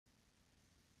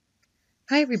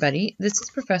Hi, everybody. This is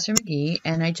Professor McGee,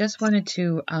 and I just wanted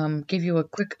to give you a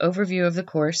quick overview of the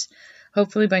course.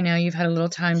 Hopefully by now you've had a little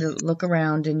time to look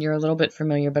around and you're a little bit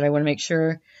familiar, but I want to make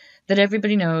sure that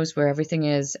everybody knows where everything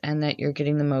is and that you're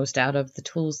getting the most out of the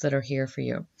tools that are here for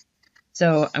you.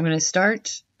 So I'm going to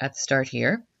start at the start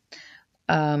here.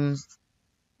 All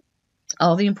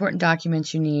the important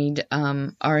documents you need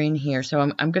are in here. So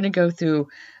I'm going to go through,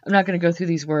 I'm not going to go through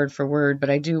these word for word, but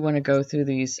I do want to go through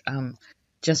these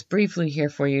just briefly here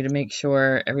for you to make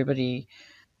sure everybody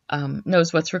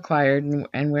knows what's required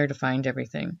and where to find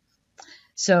everything.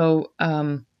 So,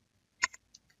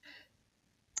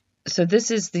 so this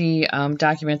is the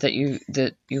document that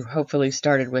you hopefully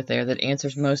started with there that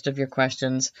answers most of your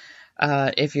questions.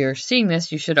 If you're seeing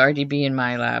this, you should already be in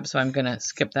my lab, so I'm going to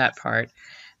skip that part.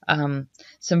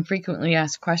 Some frequently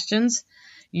asked questions.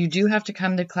 You do have to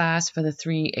come to class for the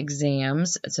 3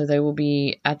 exams, so they will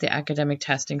be at the Academic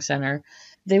Testing Center.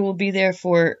 They will be there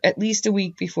for at least a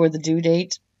week before the due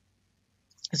date,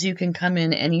 so you can come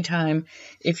in anytime.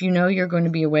 If you know you're going to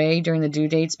be away during the due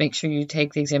dates, make sure you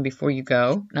take the exam before you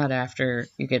go, not after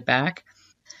you get back.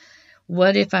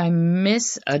 What if I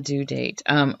miss a due date,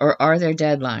 or are there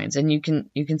deadlines? And you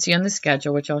can see on the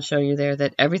schedule, which I'll show you there,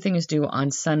 that everything is due on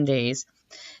Sundays.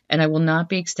 And I will not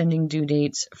be extending due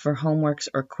dates for homeworks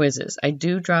or quizzes. I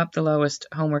do drop the lowest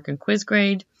homework and quiz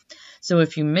grade, so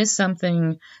if you miss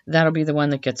something, that'll be the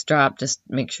one that gets dropped. Just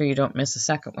make sure you don't miss a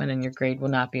second one and your grade will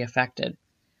not be affected.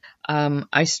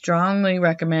 I strongly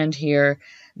recommend here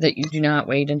that you do not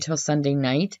wait until Sunday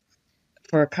night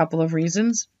for a couple of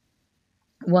reasons.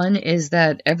 One is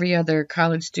that every other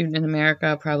college student in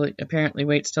America apparently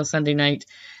waits till Sunday night,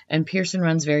 and Pearson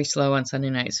runs very slow on Sunday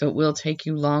night, so it will take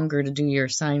you longer to do your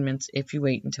assignments if you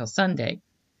wait until Sunday.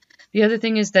 The other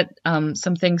thing is that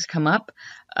some things come up.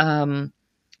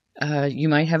 You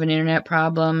might have an internet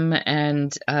problem,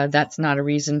 and that's not a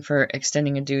reason for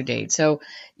extending a due date. So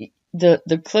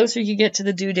the closer you get to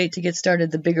the due date to get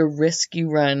started, the bigger risk you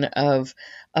run of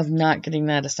not getting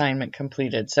that assignment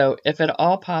completed. So if at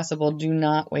all possible, do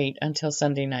not wait until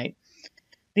Sunday night.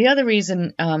 The other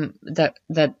reason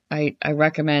that I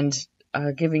recommend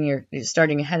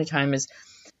starting ahead of time is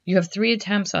you have 3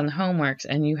 attempts on the homeworks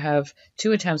and you have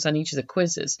 2 attempts on each of the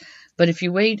quizzes. But if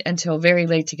you wait until very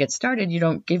late to get started, you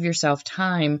don't give yourself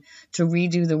time to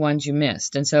redo the ones you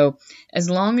missed. And so as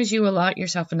long as you allot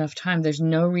yourself enough time, there's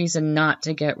no reason not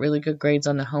to get really good grades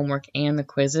on the homework and the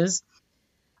quizzes.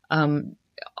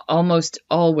 Almost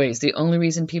always, the only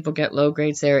reason people get low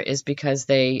grades there is because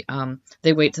they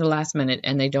wait to the last minute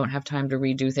and they don't have time to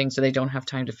redo things, so they don't have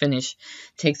time to finish.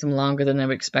 It takes them longer than they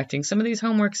were expecting. Some of these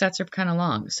homework sets are kind of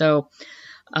long, so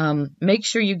make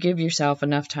sure you give yourself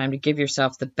enough time to give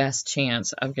yourself the best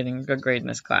chance of getting a good grade in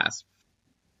this class.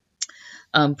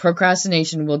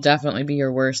 Procrastination will definitely be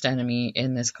your worst enemy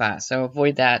in this class, so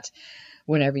avoid that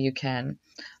whenever you can.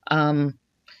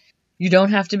 You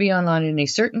don't have to be online at any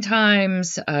certain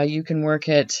times. You can work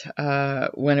it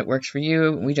when it works for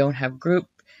you. We don't have group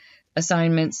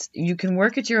assignments. You can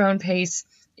work at your own pace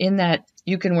in that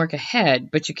you can work ahead,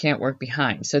 but you can't work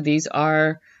behind. So these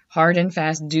are hard and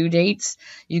fast due dates.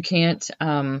 You can't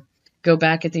go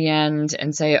back at the end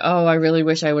and say, oh, I really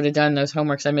wish I would have done those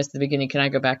homeworks I missed at the beginning. Can I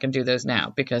go back and do those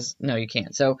now? Because no, you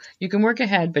can't. So you can work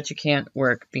ahead, but you can't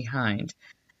work behind.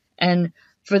 And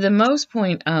for the most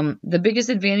point, the biggest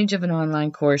advantage of an online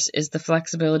course is the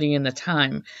flexibility and the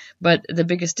time, but the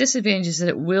biggest disadvantage is that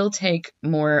it will take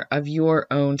more of your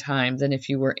own time than if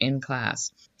you were in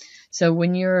class. So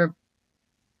when you're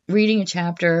reading a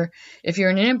chapter, if you're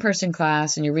in an in-person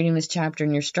class and you're reading this chapter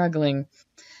and you're struggling,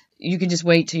 you can just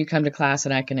wait till you come to class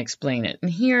and I can explain it. And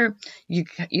here,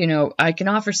 you know, I can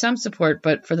offer some support,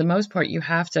 but for the most part, you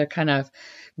have to kind of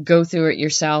go through it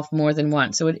yourself more than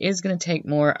once. So it is going to take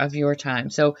more of your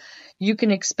time. So you can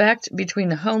expect between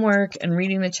the homework and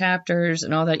reading the chapters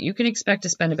and all that, you can expect to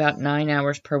spend about 9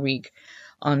 hours per week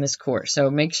on this course.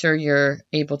 So make sure you're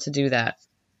able to do that.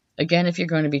 Again, if you're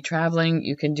going to be traveling,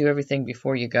 you can do everything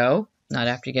before you go, not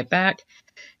after you get back.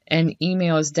 And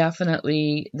email is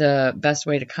definitely the best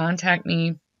way to contact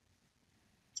me.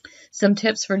 Some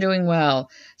tips for doing well.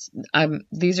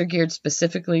 These are geared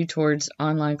specifically towards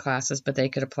online classes, but they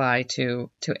could apply to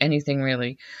anything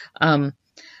really.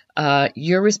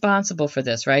 You're responsible for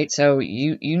this, right? So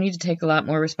you need to take a lot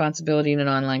more responsibility in an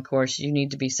online course. You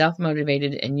need to be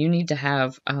self-motivated and you need to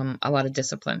have a lot of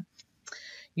discipline.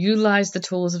 Utilize the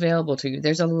tools available to you.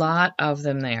 There's a lot of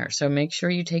them there, so make sure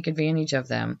you take advantage of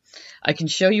them. I can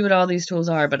show you what all these tools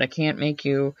are, but I can't make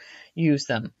you use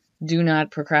them. Do not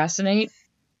procrastinate.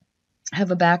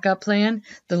 Have a backup plan.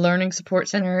 The Learning Support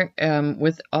Center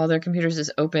with all their computers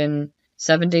is open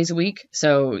 7 days a week.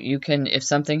 So you can, if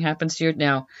something happens to you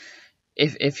now,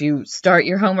 if you start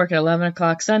your homework at 11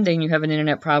 o'clock Sunday and you have an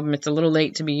internet problem, it's a little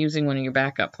late to be using one of your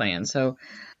backup plans. So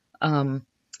the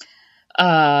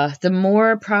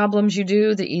more problems you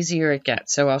do, the easier it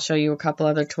gets. So I'll show you a couple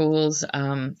other tools.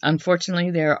 Unfortunately,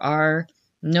 there are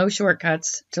no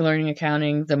shortcuts to learning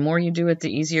accounting. The more you do it,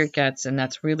 the easier it gets, and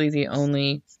that's really the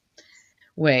only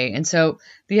way. And so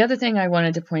the other thing I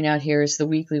wanted to point out here is the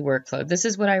weekly workflow. This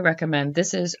is what I recommend.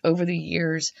 This is, over the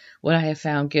years, what I have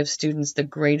found gives students the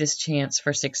greatest chance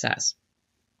for success.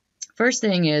 First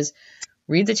thing is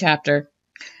read the chapter.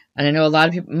 And I know a lot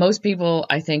of people, most people,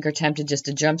 I think, are tempted just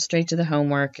to jump straight to the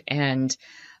homework, and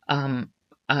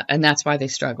that's why they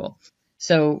struggle.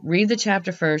 So read the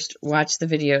chapter first, watch the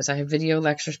videos. I have video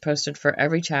lectures posted for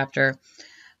every chapter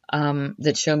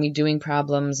that show me doing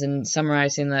problems and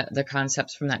summarizing the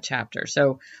concepts from that chapter.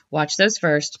 So watch those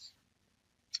first.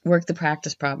 Work the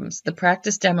practice problems. The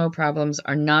practice demo problems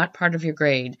are not part of your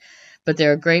grade, but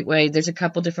they're a great way. There's a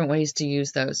couple different ways to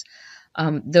use those.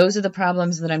 Those are the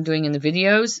problems that I'm doing in the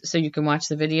videos, so you can watch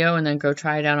the video and then go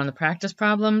try it out on the practice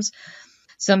problems.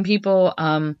 Some people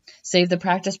save the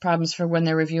practice problems for when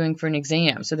they're reviewing for an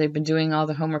exam. So they've been doing all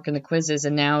the homework and the quizzes,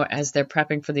 and now as they're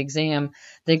prepping for the exam,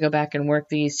 they go back and work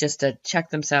these just to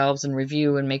check themselves and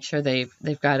review and make sure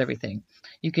they've got everything.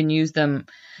 You can use them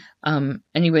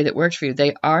any way that works for you.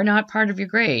 They are not part of your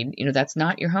grade. You know, that's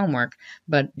not your homework,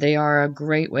 but they are a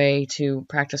great way to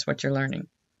practice what you're learning.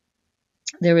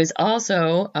 There is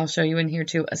also, I'll show you in here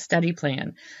too, a study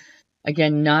plan.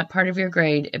 Again, not part of your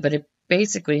grade, but it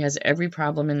basically has every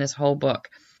problem in this whole book.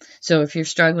 So if you're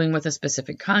struggling with a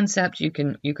specific concept, you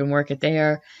can work it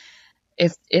there.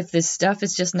 If this stuff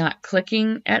is just not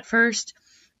clicking at first,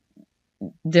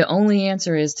 the only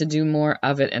answer is to do more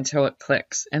of it until it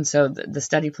clicks. And so the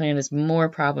study plan is more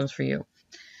problems for you.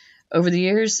 Over the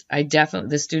years,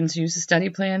 the students who use the study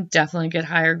plan definitely get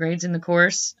higher grades in the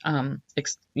course,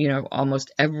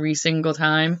 almost every single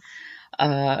time.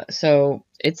 So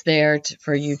it's there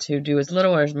for you to do as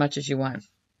little or as much as you want.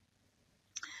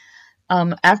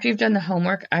 After you've done the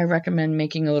homework, I recommend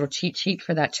making a little cheat sheet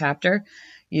for that chapter,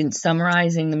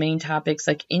 summarizing the main topics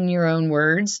like in your own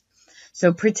words.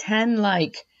 So pretend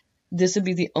like this would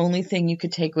be the only thing you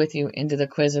could take with you into the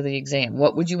quiz or the exam.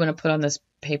 What would you want to put on this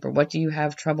paper? What do you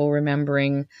have trouble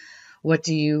remembering? What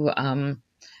do you,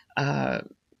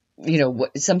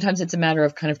 sometimes it's a matter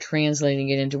of kind of translating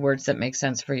it into words that make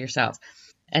sense for yourself.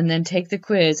 And then take the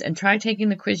quiz and try taking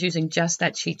the quiz using just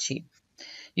that cheat sheet.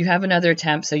 You have another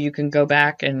attempt, so you can go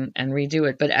back and redo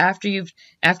it. But after you've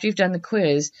done the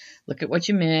quiz, look at what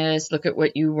you missed, look at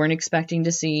what you weren't expecting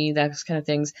to see, those kind of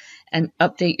things, and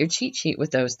update your cheat sheet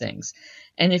with those things.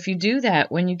 And if you do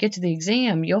that, when you get to the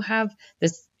exam, you'll have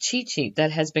this cheat sheet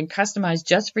that has been customized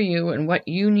just for you and what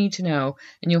you need to know,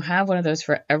 and you'll have one of those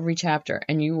for every chapter,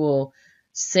 and you will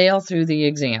sail through the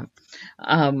exam.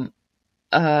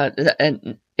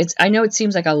 I know it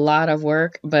seems like a lot of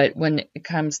work, but when it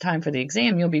comes time for the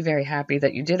exam, you'll be very happy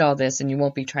that you did all this, and you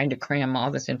won't be trying to cram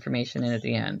all this information in at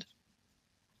the end.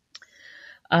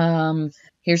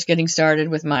 Here's getting started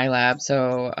with my lab.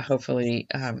 So hopefully,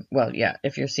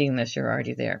 if you're seeing this, you're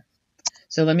already there.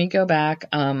 So let me go back.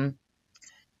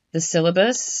 The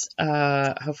syllabus,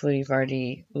 hopefully you've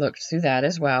already looked through that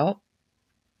as well.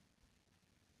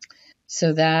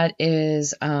 So that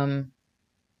is...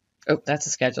 that's a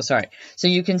schedule, sorry. So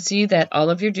you can see that all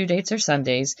of your due dates are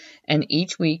Sundays, and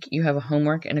each week you have a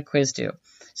homework and a quiz due.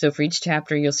 So for each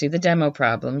chapter, you'll see the demo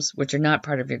problems, which are not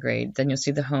part of your grade. Then you'll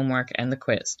see the homework and the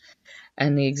quiz.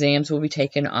 And the exams will be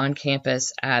taken on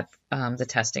campus at the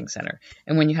testing center.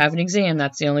 And when you have an exam,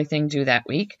 that's the only thing due that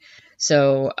week.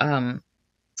 So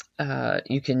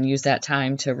you can use that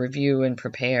time to review and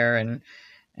prepare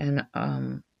and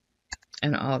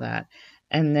all that.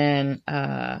 And then...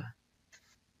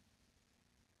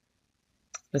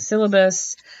 the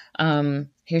syllabus,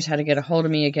 here's how to get a hold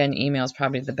of me. Again, email is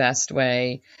probably the best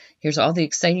way. Here's all the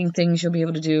exciting things you'll be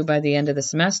able to do by the end of the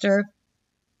semester.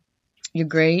 Your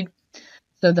grade.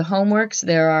 So the homeworks,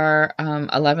 there are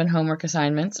 11 homework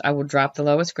assignments. I will drop the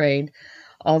lowest grade.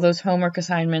 All those homework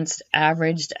assignments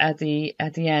averaged at the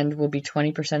end will be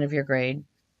 20% of your grade.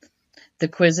 The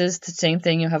quizzes, the same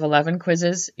thing. You'll have 11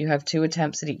 quizzes. You have 2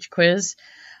 attempts at each quiz.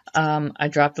 I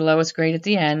dropped the lowest grade at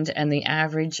the end, and the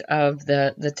average of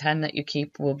the 10 that you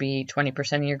keep will be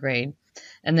 20% of your grade.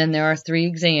 And then there are 3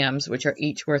 exams, which are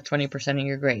each worth 20% of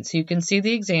your grade. So you can see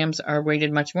the exams are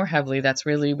weighted much more heavily. That's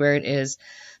really where it is.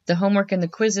 The homework and the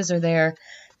quizzes are there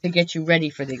to get you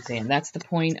ready for the exam. That's the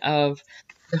point of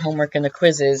the homework and the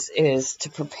quizzes, is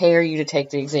to prepare you to take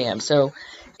the exam. So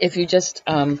if you just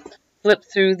flip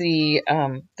through the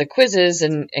quizzes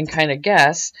and kind of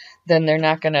guess, then they're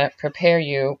not going to prepare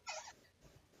you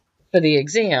for the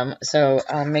exam. So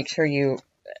make sure you,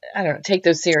 I don't know, take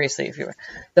those seriously if you will.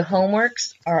 The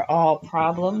homeworks are all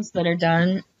problems that are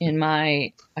done in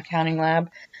my accounting lab.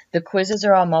 The quizzes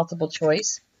are all multiple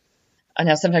choice.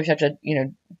 Now sometimes you have to,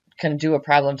 kind of do a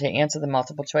problem to answer the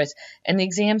multiple choice. And the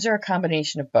exams are a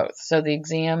combination of both. So the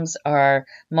exams are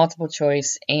multiple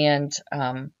choice and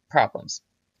problems.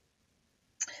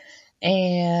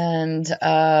 And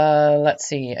let's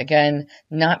see, again,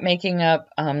 not making up,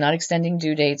 not extending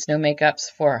due dates, no makeups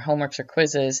for homeworks or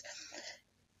quizzes.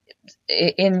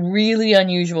 In really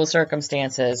unusual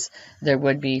circumstances, there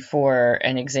would be for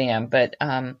an exam, but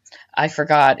I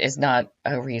forgot is not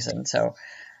a reason. So,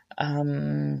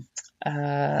 okay,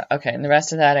 and the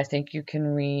rest of that I think you can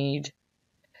read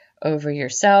over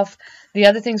yourself. The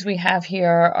other things we have here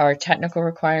are technical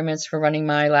requirements for running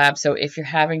my lab. So if you're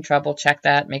having trouble, check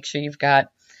that. Make sure you've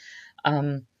got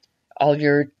all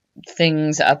your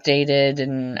things updated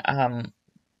and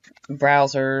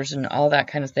browsers and all that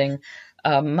kind of thing.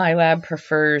 My lab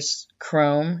prefers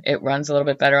Chrome. It runs a little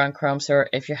bit better on Chrome. So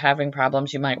if you're having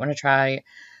problems, you might want to try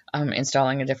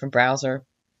installing a different browser.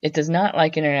 It does not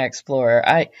like Internet Explorer.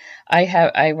 I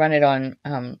run it on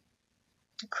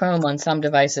Chrome on some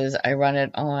devices. I run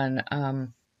it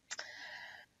on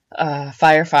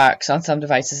Firefox on some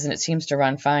devices, and it seems to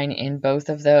run fine in both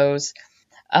of those.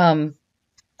 I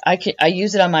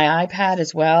use it on my iPad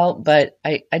as well, but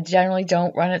I generally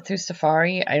don't run it through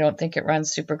Safari. I don't think it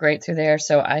runs super great through there,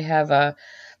 so I have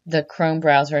the Chrome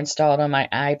browser installed on my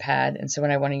iPad, and so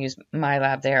when I want to use my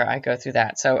lab there, I go through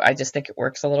that. So I just think it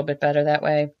works a little bit better that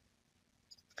way.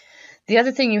 The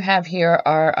other thing you have here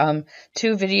are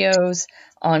 2 videos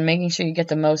on making sure you get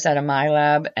the most out of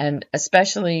MyLab, and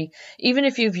especially even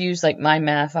if you've used like My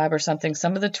Math Lab or something,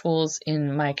 some of the tools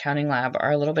in my accounting lab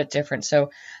are a little bit different.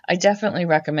 So I definitely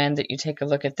recommend that you take a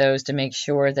look at those to make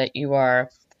sure that you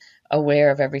are aware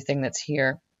of everything that's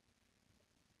here.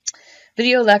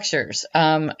 Video lectures.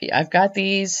 I've got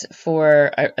these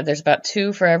for, there's about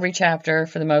 2 for every chapter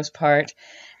for the most part.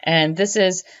 And this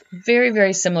is very,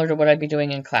 very similar to what I'd be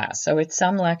doing in class. So it's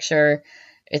some lecture.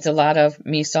 It's a lot of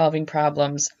me solving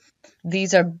problems.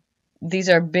 These are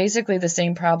basically the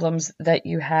same problems that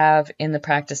you have in the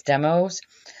practice demos.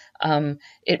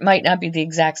 It might not be the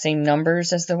exact same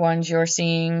numbers as the ones you're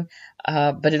seeing,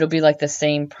 but it'll be like the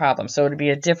same problem. So it'll be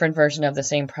a different version of the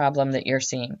same problem that you're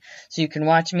seeing. So you can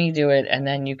watch me do it, and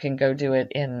then you can go do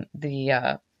it in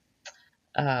the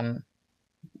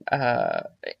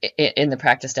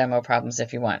practice demo problems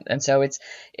if you want. And so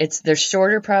they're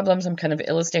shorter problems. I'm kind of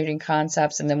illustrating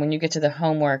concepts, and then when you get to the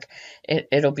homework,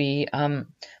 it'll be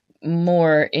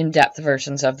more in-depth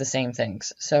versions of the same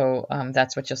things. So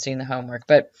that's what you'll see in the homework.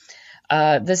 But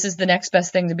this is the next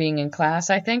best thing to being in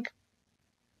class, I think.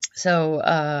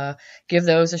 So give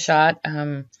those a shot.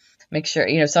 Make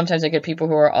sure, sometimes I get people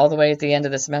who are all the way at the end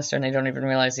of the semester and they don't even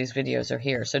realize these videos are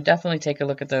here. So definitely take a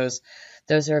look at those.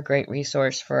 Those are a great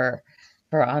resource for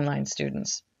online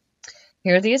students.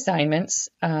 Here are the assignments.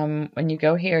 When you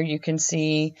go here, you can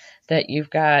see that you've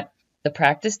got the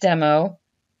practice demo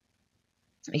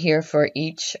here for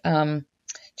each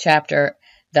chapter.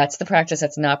 That's the practice.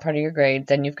 That's not part of your grade.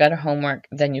 Then you've got a homework.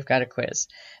 Then you've got a quiz.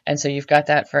 And so you've got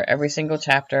that for every single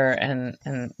chapter, and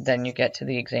then you get to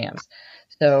the exams.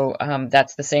 So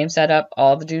that's the same setup.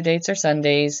 All the due dates are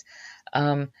Sundays.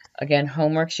 Again,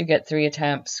 homeworks, you get 3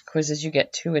 attempts. Quizzes, you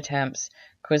get 2 attempts.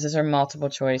 Quizzes are multiple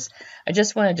choice. I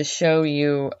just wanted to show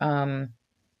you, I'm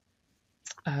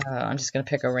just going to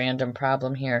pick a random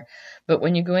problem here. But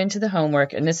when you go into the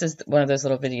homework, and this is one of those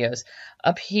little videos,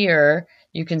 up here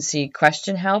you can see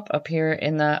question help up here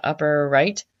in the upper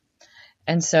right.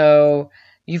 And so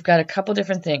you've got a couple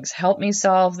different things. Help me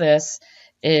solve this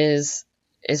is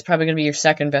probably going to be your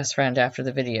second best friend after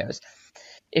the videos.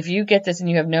 If you get this and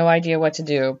you have no idea what to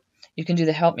do, you can do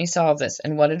the help me solve this.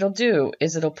 And what it'll do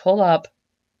is it'll pull up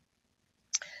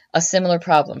a similar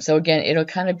problem. So again, it'll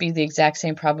kind of be the exact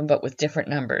same problem, but with different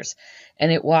numbers.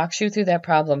 And it walks you through that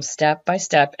problem step by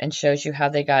step and shows you how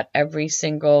they got every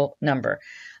single number.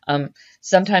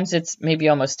 Sometimes it's maybe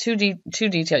almost too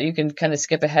detailed. You can kind of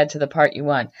skip ahead to the part you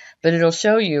want, but it'll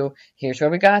show you, here's where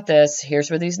we got this, here's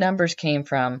where these numbers came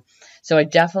from. So I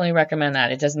definitely recommend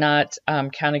that. It does not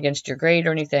count against your grade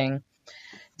or anything.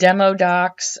 Demo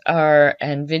docs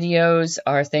and videos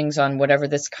are things on whatever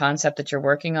this concept that you're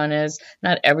working on is.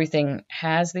 Not everything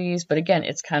has these, but again,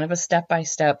 it's kind of a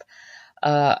step-by-step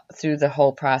through the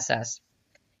whole process.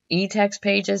 E-text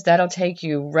pages, that'll take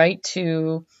you right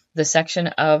to the section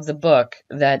of the book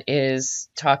that is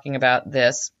talking about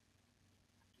this.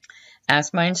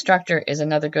 Ask My Instructor is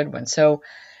another good one. So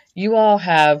you all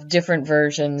have different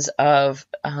versions of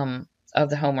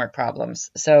the homework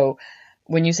problems. So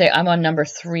when you say I'm on number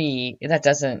 3, that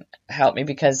doesn't help me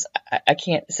because I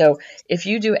can't. So if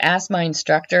you do Ask My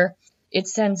Instructor, it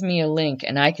sends me a link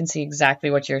and I can see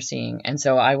exactly what you're seeing. And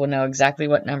so I will know exactly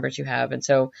what numbers you have. And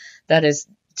so that is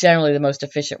generally the most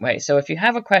efficient way. So if you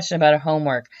have a question about a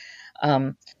homework,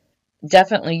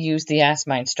 definitely use the Ask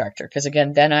My Instructor, because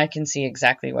again, then I can see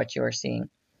exactly what you're seeing.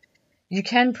 You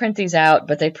can print these out,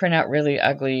 but they print out really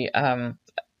ugly.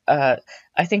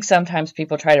 I think sometimes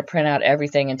people try to print out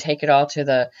everything and take it all to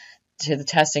the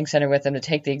testing center with them to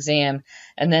take the exam,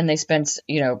 and then they spend,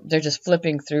 they're just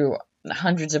flipping through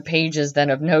hundreds of pages then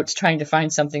of notes trying to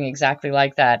find something exactly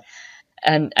like that.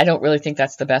 And I don't really think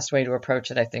that's the best way to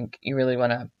approach it. I think you really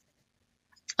want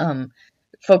to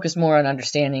focus more on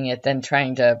understanding it than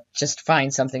trying to just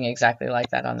find something exactly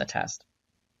like that on the test.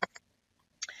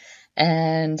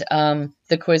 And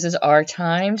the quizzes are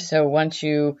timed. So once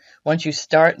you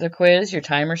start the quiz, your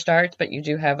timer starts, but you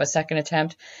do have a second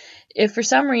attempt. If for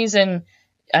some reason,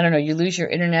 I don't know, you lose your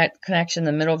internet connection in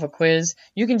the middle of a quiz,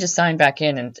 you can just sign back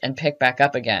in and pick back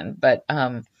up again. But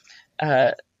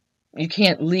you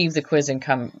can't leave the quiz and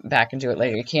come back and do it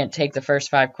later. You can't take the first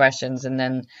 5 questions and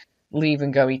then leave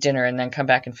and go eat dinner and then come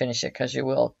back and finish it, because you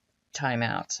will time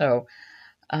out. So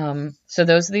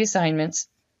those are the assignments.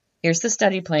 Here's the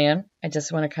study plan. I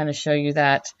just want to kind of show you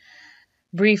that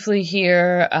briefly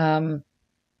here.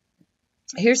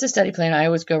 Here's the study plan. I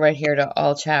always go right here to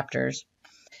all chapters.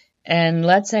 And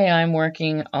let's say I'm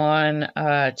working on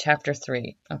chapter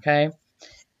 3, okay?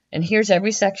 And here's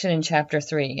every section in chapter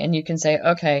 3. And you can say,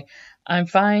 okay, I'm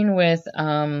fine with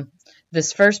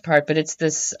this first part, but it's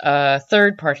this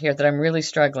third part here that I'm really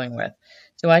struggling with.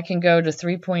 So I can go to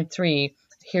 3.3.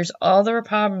 Here's all the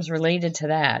problems related to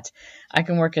that. I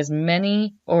can work as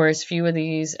many or as few of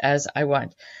these as I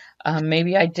want.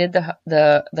 Maybe I did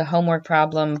the homework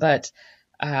problem, but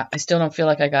I still don't feel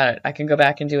like I got it. I can go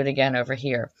back and do it again over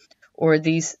here. Or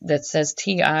these that says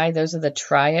TI, those are the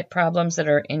try it problems that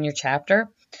are in your chapter.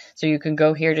 So you can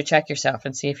go here to check yourself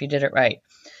and see if you did it right.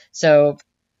 So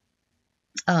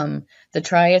the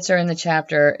try it's are in the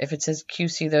chapter. If it says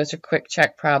QC, those are quick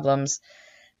check problems.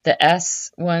 The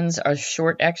S ones are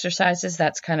short exercises.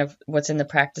 That's kind of what's in the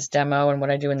practice demo and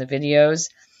what I do in the videos.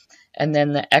 And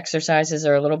then the exercises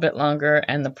are a little bit longer.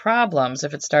 And the problems,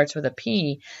 if it starts with a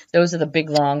P, those are the big,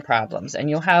 long problems. And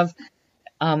you'll have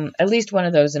at least one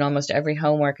of those in almost every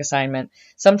homework assignment.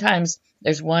 Sometimes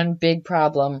there's one big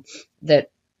problem that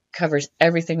covers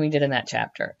everything we did in that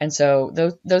chapter. And so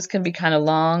those can be kind of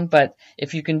long, but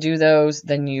if you can do those,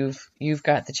 then you've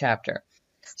got the chapter.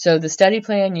 So the study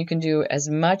plan, you can do as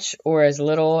much or as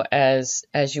little as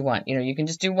you want. You can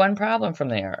just do one problem from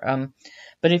there.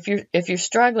 But if you're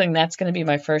struggling, that's going to be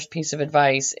my first piece of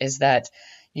advice, is that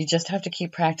you just have to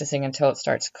keep practicing until it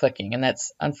starts clicking. And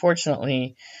that's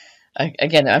unfortunately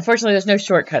there's no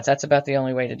shortcuts. That's about the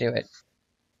only way to do it.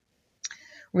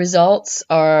 Results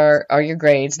are your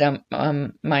grades. Now,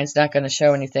 mine's not going to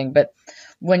show anything, but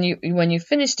when you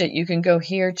finished it, you can go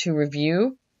here to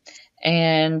review,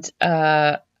 and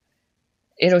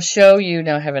it'll show you.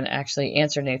 Now, I haven't actually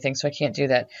answered anything, so I can't do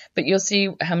that. But you'll see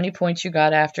how many points you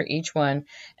got after each one,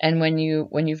 and when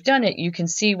you've done it, you can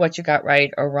see what you got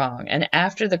right or wrong. And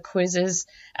after the quizzes,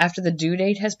 after the due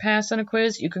date has passed on a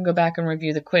quiz, you can go back and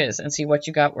review the quiz and see what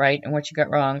you got right and what you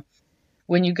got wrong.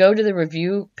 When you go to the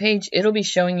review page, it'll be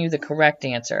showing you the correct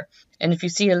answer. And if you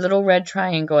see a little red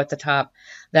triangle at the top,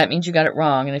 that means you got it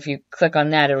wrong. And if you click on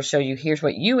that, it'll show you here's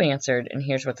what you answered and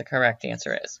here's what the correct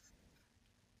answer is.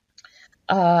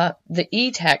 The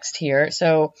e-text here,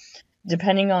 so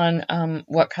depending on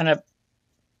what kind of,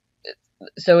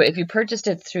 so if you purchased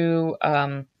it through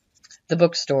the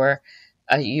bookstore,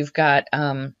 you've got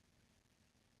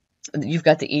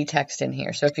the e-text in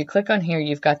here. So if you click on here,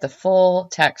 you've got the full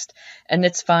text, and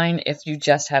it's fine if you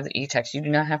just have the e-text. You do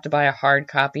not have to buy a hard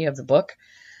copy of the book.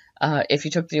 If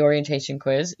you took the orientation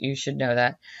quiz, you should know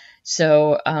that.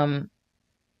 So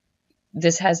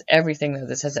this has everything, though.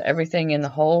 This has everything in the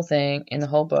whole thing, in the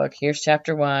whole book. Here's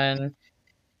chapter 1.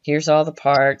 Here's all the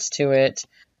parts to it.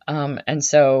 And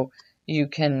so you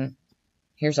can,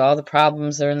 here's all the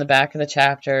problems that are in the back of the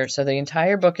chapter. So the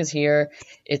entire book is here.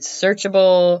 It's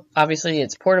searchable. Obviously,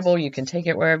 it's portable. You can take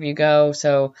it wherever you go.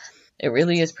 So it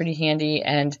really is pretty handy.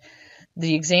 And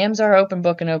the exams are open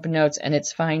book and open notes, and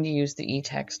it's fine to use the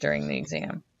e-text during the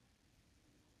exam.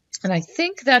 And I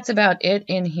think that's about it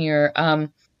in here.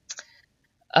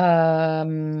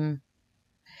 The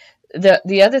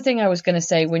other thing I was going to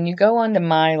say, when you go onto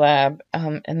MyLab,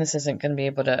 and this isn't going to be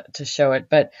able to show it,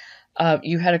 but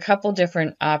you had a couple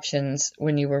different options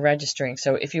when you were registering.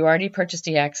 So if you already purchased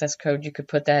the access code, you could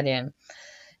put that in.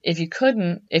 If you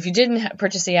didn't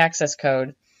purchase the access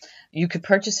code, you could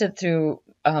purchase it through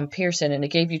Pearson, and it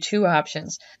gave you two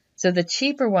options. So the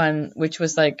cheaper one, which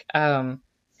was like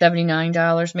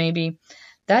 $79 maybe,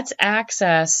 that's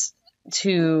access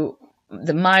to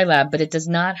the MyLab, but it does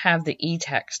not have the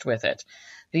e-text with it.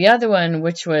 The other one,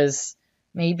 which was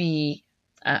maybe,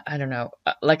 I don't know,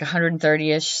 like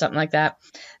 130-ish, something like that,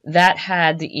 that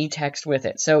had the e-text with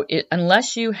it. So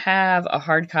unless you have a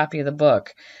hard copy of the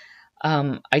book,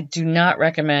 I do not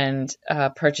recommend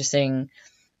purchasing.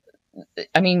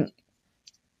 I mean,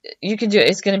 you can do it.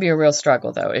 It's going to be a real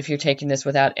struggle, though, if you're taking this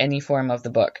without any form of the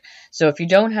book. So if you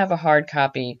don't have a hard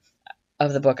copy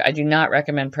of the book, I do not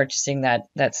recommend purchasing that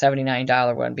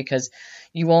 $79 one, because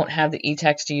you won't have the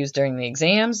e-text to use during the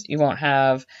exams. You won't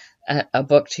have a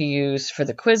book to use for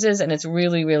the quizzes, and it's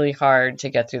really, really hard to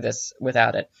get through this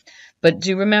without it. But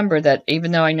do remember that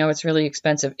even though I know it's really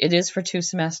expensive, it is for 2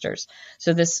 semesters.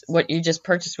 So what you just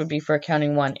purchased would be for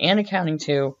Accounting 1 and Accounting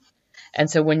 2. And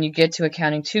so when you get to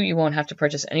Accounting 2, you won't have to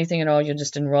purchase anything at all. You'll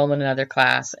just enroll in another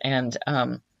class, and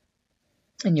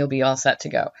you'll be all set to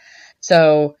go.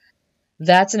 So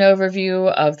that's an overview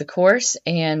of the course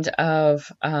and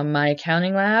of my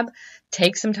accounting lab.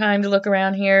 Take some time to look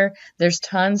around here. There's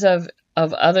tons of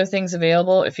other things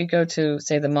available. If you go to,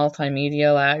 say, the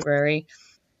multimedia library,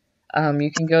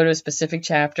 you can go to a specific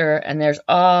chapter, and there's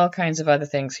all kinds of other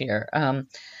things here.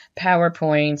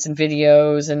 PowerPoints and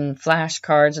videos and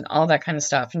flashcards and all that kind of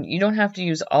stuff. And you don't have to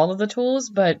use all of the tools,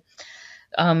 but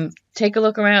take a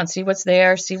look around, see what's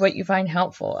there, see what you find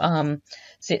helpful.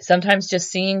 Sometimes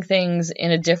just seeing things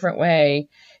in a different way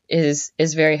is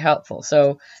very helpful.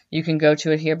 So you can go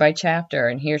to it here by chapter,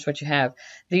 and here's what you have.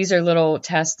 These are little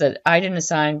tests that I didn't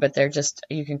assign, but they're just,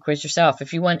 you can quiz yourself.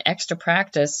 If you want extra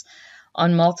practice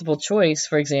on multiple choice,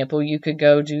 for example, you could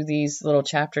go do these little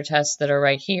chapter tests that are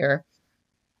right here.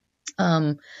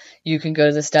 You can go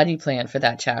to the study plan for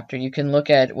that chapter. You can look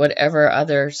at whatever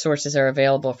other sources are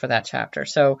available for that chapter.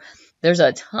 So there's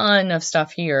a ton of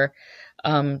stuff here.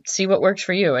 See what works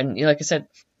for you. And like I said,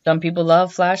 some people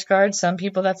love flashcards. Some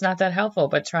people that's not that helpful,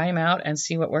 but try them out and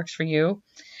see what works for you.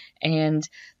 And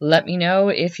let me know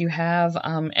if you have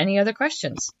any other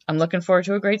questions. I'm looking forward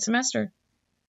to a great semester.